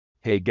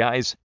Hey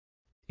guys!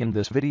 In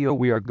this video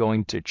we are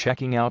going to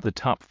checking out the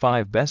top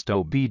 5 best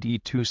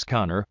OBD2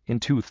 scanner in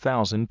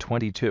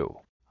 2022.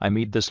 I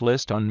made this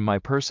list on my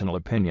personal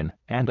opinion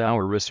and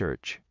our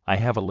research. I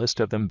have a list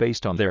of them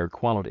based on their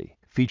quality,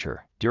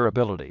 feature,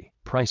 durability,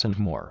 price and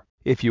more.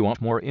 If you want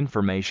more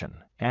information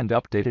and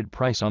updated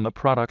price on the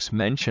products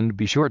mentioned,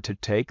 be sure to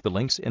take the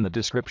links in the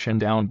description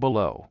down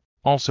below.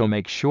 Also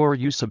make sure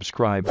you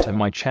subscribe to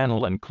my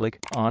channel and click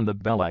on the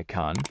bell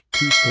icon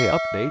to stay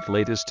updated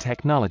latest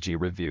technology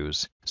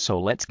reviews.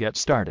 So let's get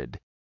started.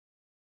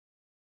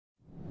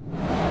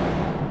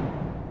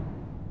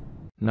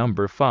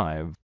 Number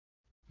 5.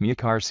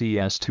 MuCar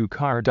CS2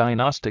 Car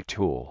Diagnostic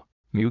Tool.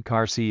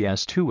 MuCar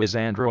CS2 is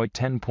Android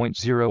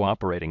 10.0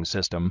 operating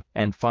system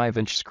and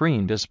 5-inch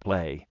screen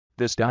display.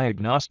 This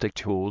diagnostic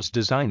tool is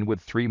designed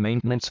with 3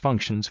 maintenance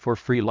functions for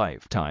free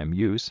lifetime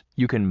use.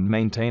 You can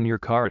maintain your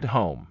car at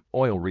home: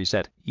 oil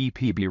reset,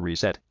 EPB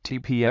reset,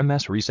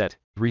 TPMS reset.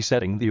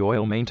 Resetting the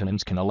oil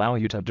maintenance can allow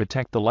you to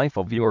detect the life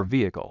of your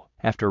vehicle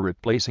after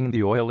replacing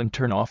the oil and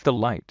turn off the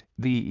light.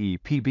 The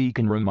EPB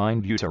can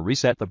remind you to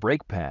reset the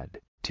brake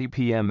pad.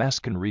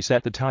 TPMS can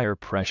reset the tire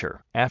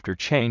pressure after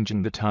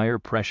changing the tire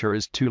pressure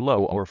is too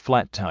low or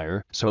flat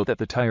tire so that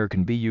the tire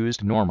can be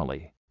used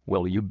normally.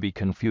 Will you be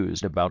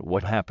confused about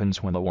what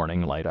happens when the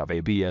warning light of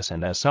ABS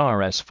and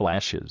SRS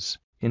flashes?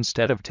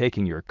 Instead of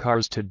taking your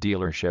cars to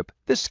dealership,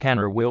 this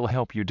scanner will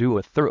help you do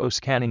a thorough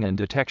scanning and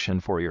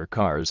detection for your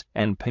cars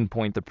and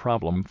pinpoint the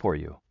problem for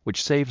you,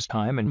 which saves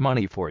time and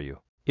money for you.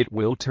 It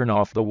will turn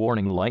off the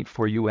warning light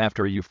for you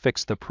after you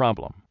fix the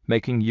problem,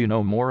 making you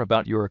know more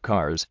about your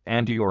cars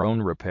and your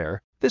own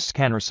repair. This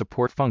scanner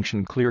support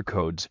function clear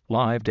codes,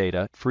 live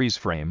data, freeze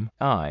frame,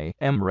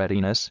 IM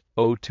readiness,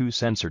 O2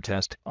 sensor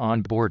test,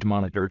 onboard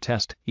monitor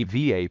test,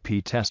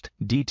 EVAP test,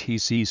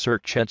 DTC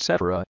search,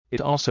 etc. It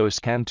also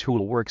scan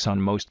tool works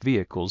on most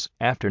vehicles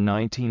after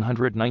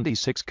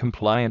 1996,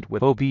 compliant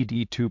with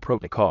OBD2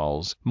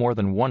 protocols. More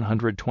than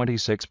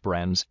 126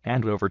 brands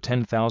and over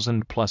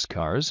 10,000 plus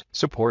cars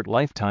support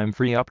lifetime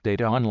free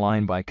update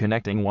online by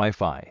connecting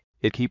Wi-Fi.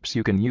 It keeps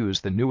you can use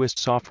the newest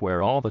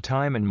software all the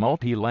time in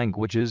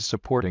multi-languages,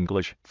 support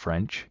English,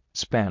 French,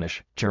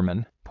 Spanish,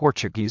 German,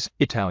 Portuguese,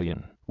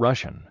 Italian,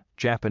 Russian,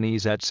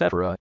 Japanese,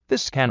 etc.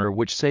 This scanner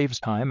which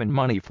saves time and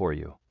money for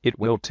you. It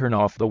will turn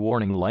off the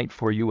warning light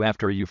for you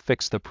after you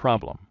fix the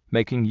problem,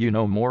 making you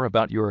know more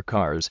about your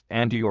cars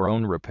and your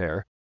own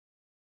repair.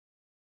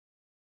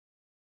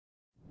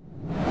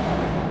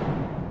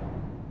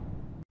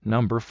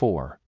 Number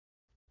 4.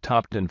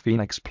 Top 10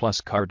 Phoenix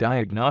Plus Car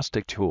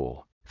Diagnostic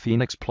Tool.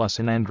 Phoenix Plus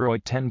in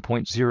Android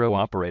 10.0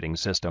 operating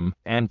system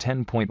and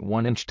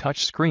 10.1-inch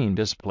touchscreen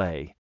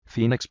display.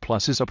 Phoenix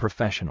Plus is a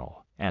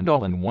professional and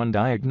all-in-one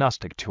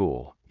diagnostic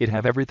tool. It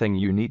have everything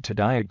you need to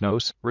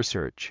diagnose,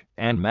 research,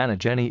 and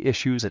manage any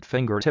issues at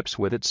fingertips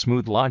with its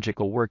smooth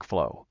logical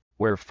workflow,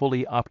 where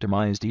fully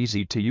optimized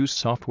easy-to-use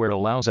software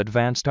allows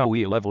advanced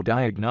OE-level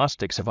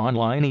diagnostics of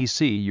online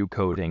ECU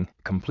coding,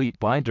 complete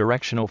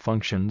bidirectional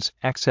functions,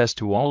 access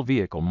to all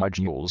vehicle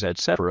modules,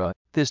 etc.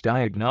 This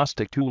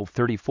diagnostic tool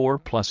 34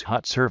 plus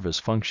hot service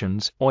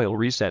functions: oil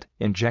reset,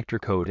 injector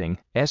coding,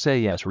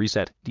 SAS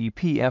reset,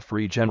 DPF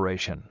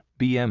regeneration,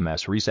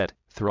 BMS reset,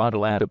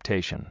 throttle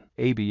adaptation,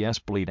 ABS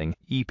bleeding,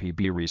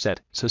 EPB reset,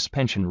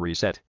 suspension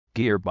reset,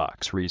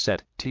 gearbox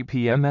reset,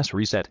 TPMS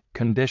reset,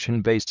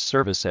 condition-based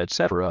service,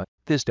 etc.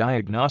 This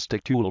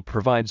diagnostic tool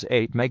provides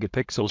 8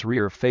 megapixels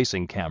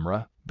rear-facing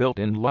camera,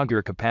 built-in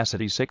lugger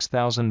capacity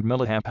 6000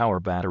 mAh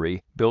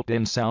battery,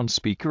 built-in sound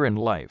speaker and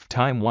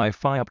lifetime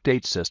Wi-Fi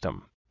update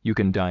system. You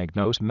can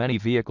diagnose many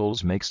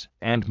vehicles makes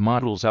and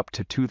models up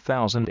to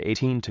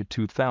 2018 to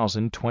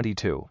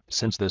 2022.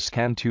 Since the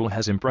scan tool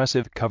has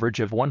impressive coverage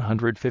of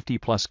 150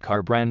 plus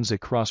car brands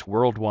across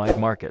worldwide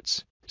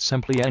markets,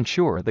 simply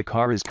ensure the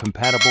car is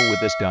compatible with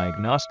this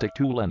diagnostic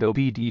tool and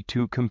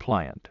OBD2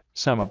 compliant.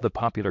 Some of the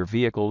popular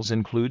vehicles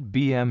include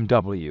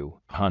BMW,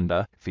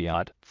 Honda,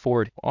 Fiat,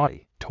 Ford,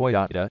 Audi,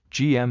 Toyota,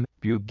 GM,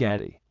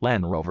 Bugatti,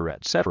 Land Rover,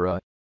 etc.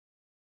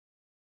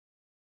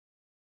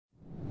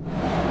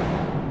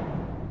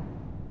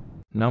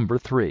 Number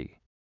 3.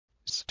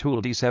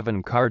 Stool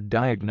D7 Car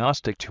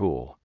Diagnostic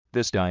Tool.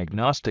 This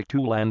diagnostic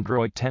tool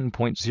Android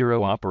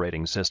 10.0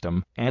 operating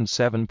system and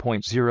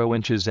 7.0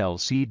 inches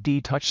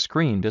LCD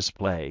touchscreen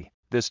display.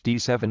 This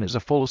D7 is a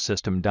full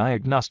system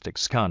diagnostic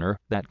scanner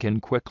that can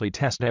quickly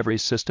test every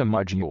system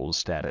module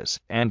status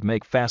and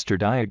make faster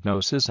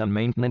diagnosis and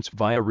maintenance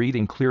via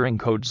reading clearing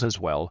codes as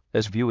well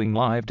as viewing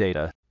live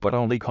data, but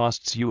only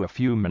costs you a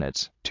few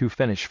minutes to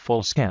finish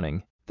full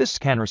scanning. This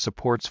scanner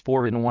supports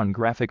 4-in-1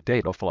 graphic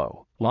data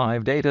flow,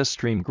 live data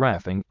stream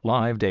graphing,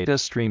 live data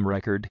stream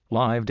record,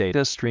 live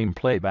data stream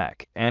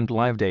playback, and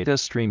live data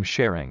stream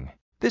sharing.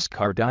 This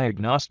car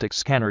diagnostic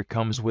scanner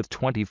comes with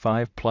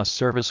 25 plus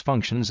service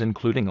functions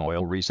including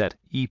oil reset,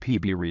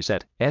 EPB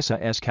reset,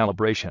 SAS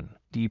calibration,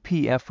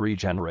 DPF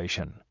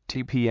regeneration,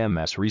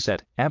 TPMS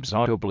reset, ABS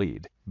auto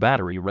bleed,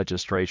 battery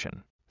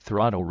registration,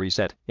 throttle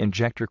reset,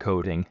 injector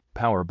coding,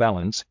 power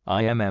balance,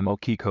 IMMO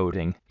key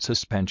coding,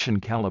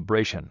 suspension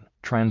calibration,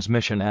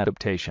 transmission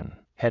adaptation,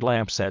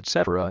 headlamps,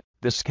 etc.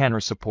 This scanner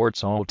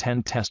supports all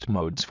 10 test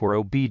modes for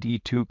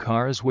OBD2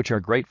 cars, which are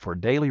great for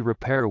daily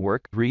repair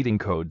work: reading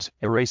codes,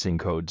 erasing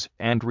codes,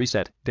 and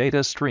reset.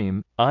 Data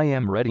stream,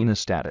 IM readiness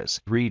status,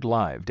 read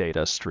live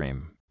data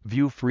stream,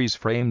 view freeze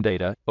frame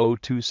data,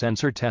 O2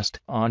 sensor test,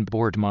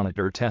 onboard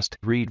monitor test,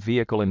 read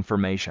vehicle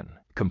information,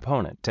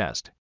 component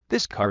test.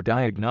 This car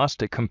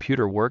diagnostic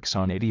computer works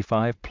on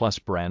 85 plus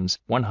brands,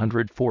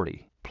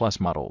 140 plus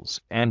models,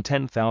 and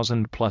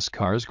 10,000 plus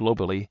cars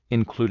globally,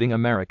 including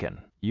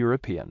American,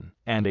 European,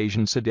 and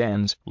Asian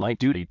sedans,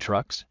 light-duty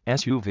trucks,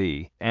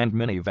 SUV, and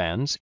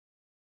minivans.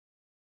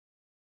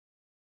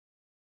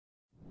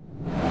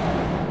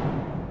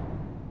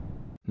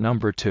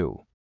 Number 2.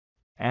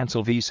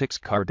 Ansel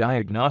V6 Car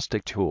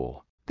Diagnostic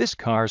Tool. This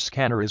car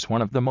scanner is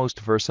one of the most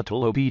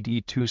versatile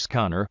OBD2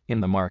 scanner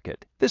in the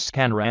market. This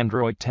scanner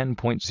Android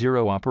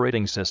 10.0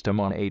 operating system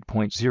on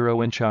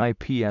 8.0-inch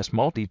IPS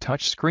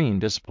multi-touch screen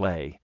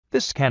display.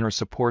 This scanner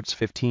supports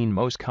 15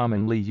 most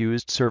commonly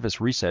used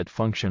service reset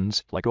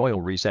functions like oil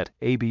reset,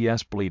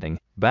 ABS bleeding,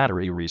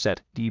 battery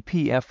reset,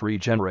 DPF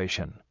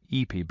regeneration,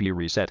 EPB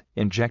reset,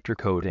 injector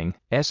coating,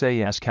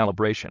 SAS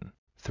calibration,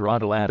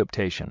 throttle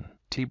adaptation,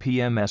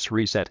 TPMS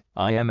reset,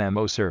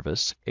 IMMO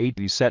service,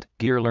 AD set,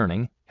 gear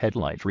learning,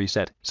 headlight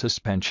reset,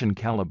 suspension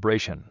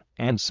calibration,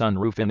 and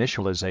sunroof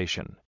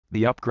initialization.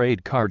 The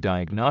upgrade car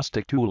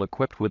diagnostic tool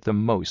equipped with the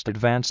most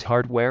advanced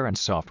hardware and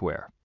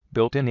software.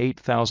 Built-in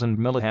 8,000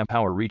 mAh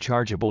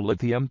rechargeable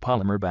lithium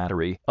polymer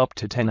battery, up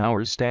to 10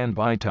 hours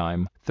standby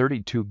time,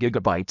 32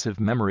 GB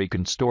of memory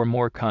can store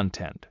more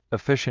content,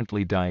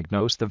 efficiently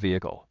diagnose the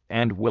vehicle,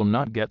 and will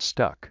not get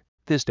stuck.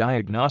 This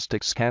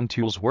diagnostic scan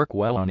tools work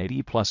well on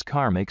 80 plus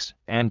car makes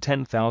and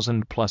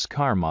 10,000 plus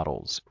car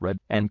models. Read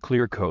and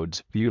clear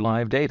codes, view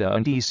live data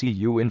and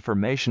ECU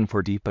information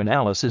for deep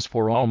analysis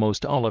for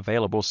almost all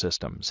available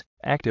systems.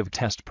 Active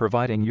test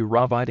providing you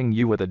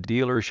with a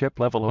dealership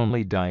level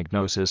only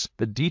diagnosis.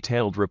 The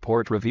detailed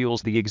report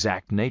reveals the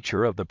exact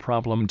nature of the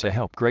problem to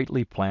help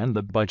greatly plan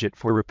the budget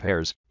for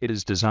repairs. It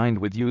is designed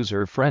with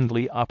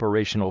user-friendly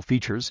operational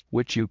features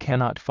which you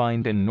cannot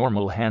find in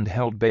normal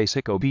handheld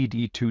basic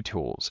OBD2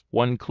 tools.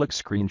 One-click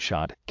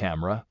screenshot,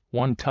 camera,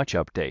 one-touch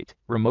update,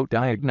 remote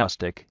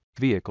diagnostic,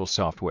 vehicle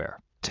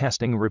software,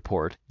 testing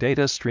report,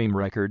 data stream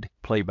record,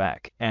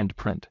 playback and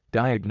print,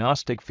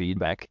 diagnostic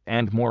feedback,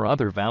 and more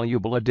other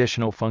valuable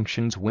additional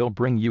functions will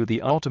bring you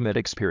the ultimate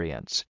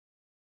experience.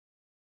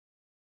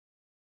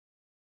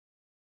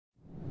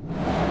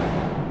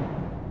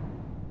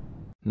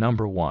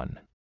 Number 1.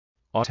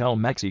 Autel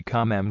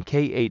Mexicom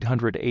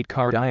MK808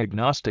 Car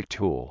Diagnostic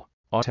Tool.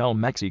 Autel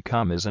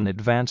Mexicom is an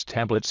advanced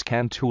tablet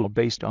scan tool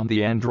based on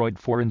the Android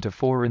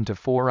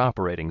 4x4x4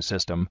 operating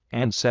system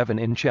and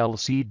 7-inch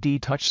LCD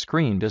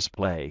touchscreen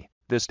display.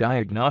 This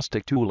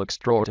diagnostic tool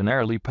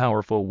extraordinarily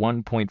powerful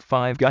 1.5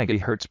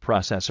 GHz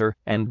processor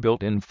and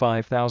built-in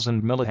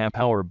 5,000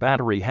 mAh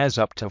battery has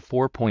up to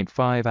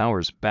 4.5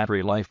 hours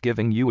battery life,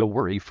 giving you a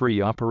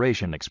worry-free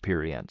operation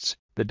experience.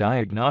 The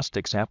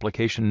diagnostics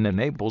application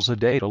enables a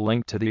data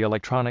link to the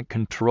electronic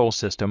control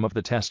system of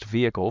the test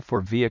vehicle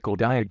for vehicle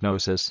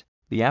diagnosis.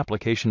 The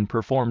application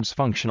performs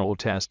functional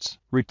tests,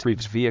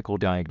 retrieves vehicle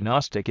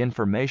diagnostic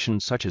information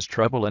such as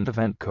trouble and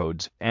event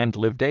codes, and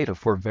live data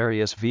for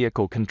various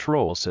vehicle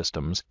control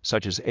systems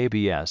such as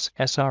ABS,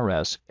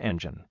 SRS,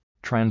 engine,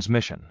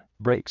 transmission,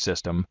 brake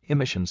system,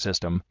 emission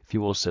system,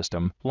 fuel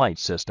system, light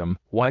system,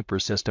 wiper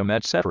system,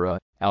 etc.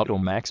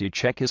 Autel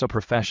MaxiCheck is a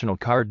professional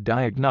car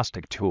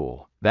diagnostic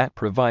tool that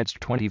provides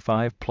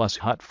 25 plus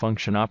hot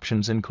function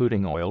options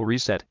including oil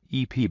reset,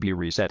 EPB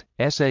reset,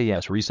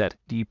 SAS reset,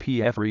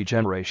 DPF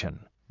regeneration,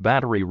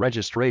 battery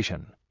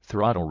registration,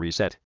 throttle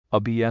reset,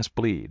 ABS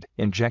bleed,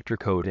 injector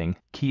coating,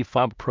 key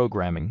fob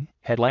programming,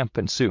 headlamp,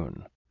 and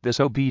soon. This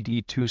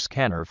OBD2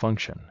 scanner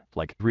function,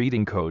 like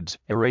reading codes,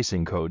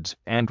 erasing codes,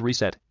 and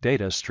reset,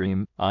 data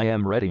stream,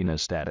 IM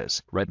readiness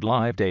status, read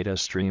live data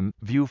stream,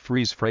 view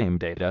freeze frame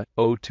data,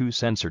 O2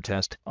 sensor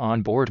test,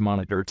 onboard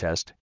monitor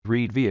test,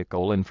 read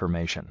vehicle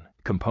information,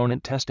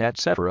 component test,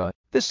 etc.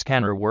 This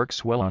scanner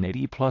works well on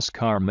 80 plus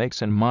car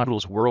makes and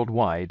models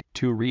worldwide.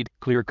 To read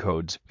clear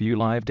codes, view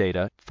live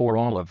data for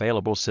all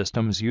available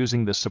systems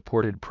using the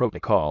supported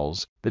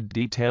protocols. The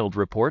detailed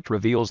report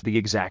reveals the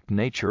exact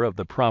nature of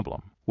the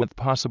problem with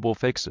possible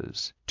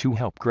fixes to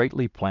help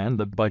greatly plan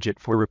the budget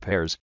for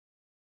repairs.